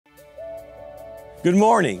Good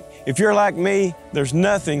morning. If you're like me, there's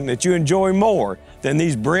nothing that you enjoy more than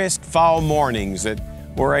these brisk fall mornings that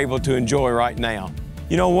we're able to enjoy right now.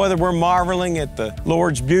 You know, whether we're marveling at the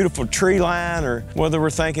Lord's beautiful tree line or whether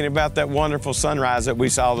we're thinking about that wonderful sunrise that we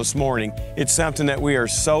saw this morning, it's something that we are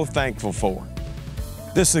so thankful for.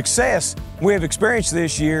 The success we have experienced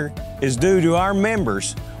this year is due to our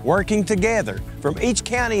members working together from each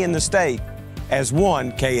county in the state as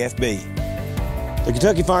one KFB. The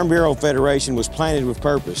Kentucky Farm Bureau Federation was planted with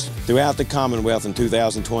purpose throughout the Commonwealth in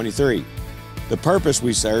 2023. The purpose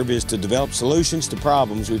we serve is to develop solutions to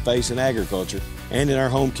problems we face in agriculture and in our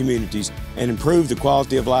home communities and improve the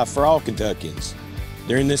quality of life for all Kentuckians.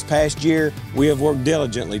 During this past year, we have worked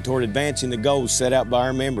diligently toward advancing the goals set out by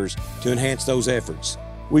our members to enhance those efforts.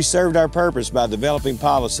 We served our purpose by developing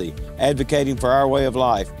policy, advocating for our way of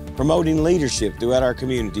life, promoting leadership throughout our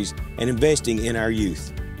communities, and investing in our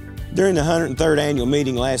youth. During the 103rd annual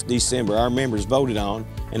meeting last December, our members voted on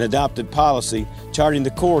and adopted policy charting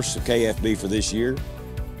the course of KFB for this year.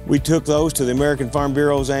 We took those to the American Farm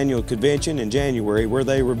Bureau's annual convention in January, where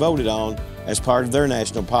they were voted on as part of their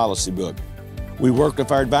national policy book. We worked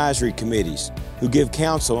with our advisory committees, who give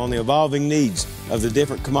counsel on the evolving needs of the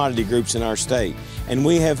different commodity groups in our state. And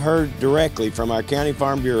we have heard directly from our county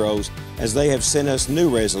farm bureaus as they have sent us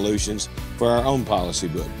new resolutions for our own policy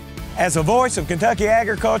book. As a voice of Kentucky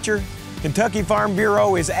agriculture, Kentucky Farm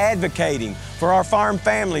Bureau is advocating for our farm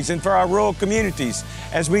families and for our rural communities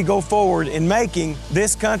as we go forward in making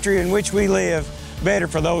this country in which we live better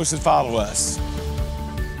for those that follow us.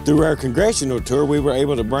 Through our congressional tour, we were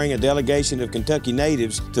able to bring a delegation of Kentucky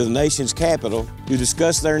natives to the nation's capital to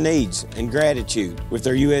discuss their needs and gratitude with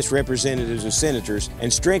their U.S. representatives and senators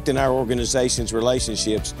and strengthen our organization's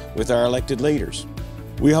relationships with our elected leaders.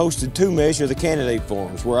 We hosted two Measure the Candidate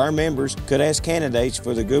forums where our members could ask candidates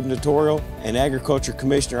for the gubernatorial and agriculture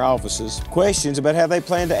commissioner offices questions about how they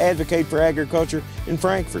plan to advocate for agriculture in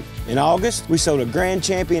Frankfort. In August, we sold a Grand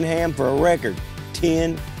Champion ham for a record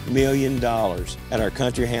 $10 million at our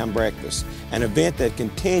Country Ham Breakfast, an event that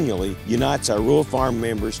continually unites our rural farm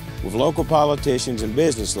members with local politicians and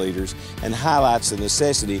business leaders and highlights the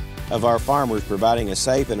necessity of our farmers providing a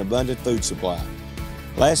safe and abundant food supply.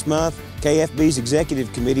 Last month, KFB's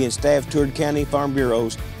Executive Committee and staff toured county farm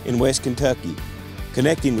bureaus in West Kentucky,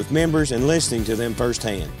 connecting with members and listening to them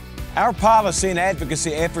firsthand. Our policy and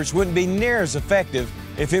advocacy efforts wouldn't be near as effective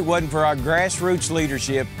if it wasn't for our grassroots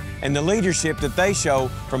leadership and the leadership that they show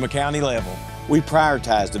from a county level. We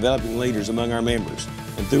prioritize developing leaders among our members,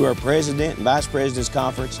 and through our President and Vice President's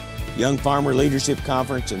Conference, Young Farmer Leadership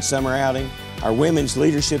Conference and Summer Outing, our Women's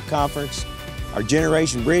Leadership Conference, our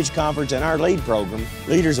Generation Bridge Conference, and our LEAD program,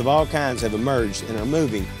 leaders of all kinds have emerged and are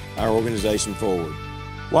moving our organization forward.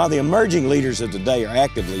 While the emerging leaders of today are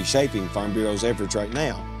actively shaping Farm Bureau's efforts right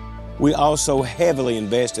now, we also heavily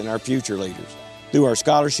invest in our future leaders. Through our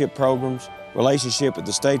scholarship programs, relationship with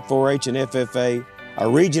the state 4-H and FFA, our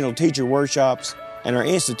regional teacher workshops, and our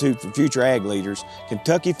Institute for Future Ag Leaders,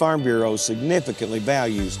 Kentucky Farm Bureau significantly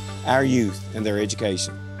values our youth and their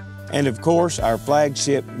education. And of course, our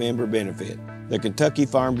flagship member benefit, the Kentucky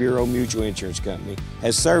Farm Bureau Mutual Insurance Company,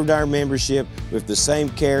 has served our membership with the same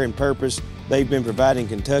care and purpose they've been providing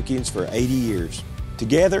Kentuckians for 80 years.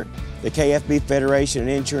 Together, the KFB Federation and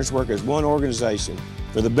Insurance work as one organization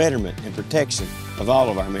for the betterment and protection of all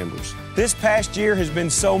of our members. This past year has been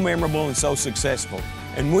so memorable and so successful,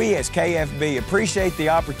 and we as KFB appreciate the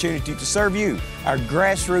opportunity to serve you, our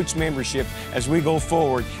grassroots membership, as we go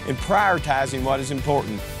forward in prioritizing what is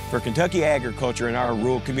important for Kentucky agriculture in our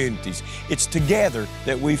rural communities. It's together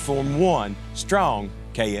that we form one strong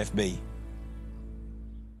KFB.